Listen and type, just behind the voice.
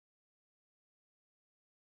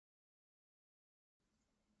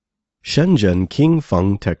Shenzhen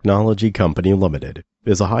Qingfeng Technology Company Limited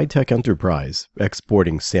is a high-tech enterprise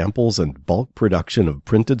exporting samples and bulk production of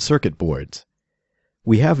printed circuit boards.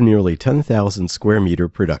 We have nearly 10,000 square meter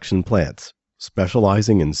production plants,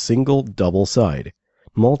 specializing in single, double-side,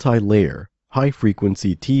 multi-layer,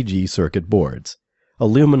 high-frequency TG circuit boards,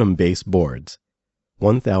 aluminum-based boards,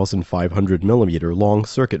 1,500 millimeter long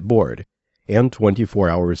circuit board, and 24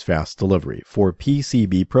 hours fast delivery for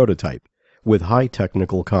PCB prototype with high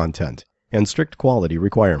technical content and strict quality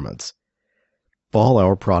requirements. All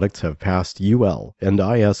our products have passed UL and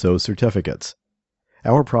ISO certificates.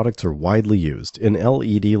 Our products are widely used in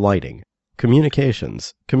LED lighting,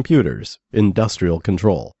 communications, computers, industrial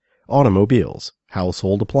control, automobiles,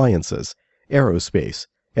 household appliances, aerospace,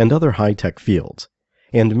 and other high-tech fields,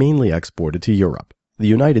 and mainly exported to Europe, the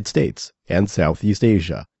United States, and Southeast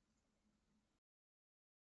Asia.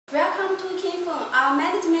 Welcome to Qingfeng. Our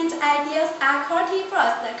management ideas are quality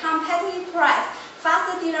first, competitive price,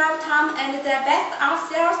 fast delivery time, and the best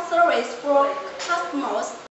after-sales service for customers.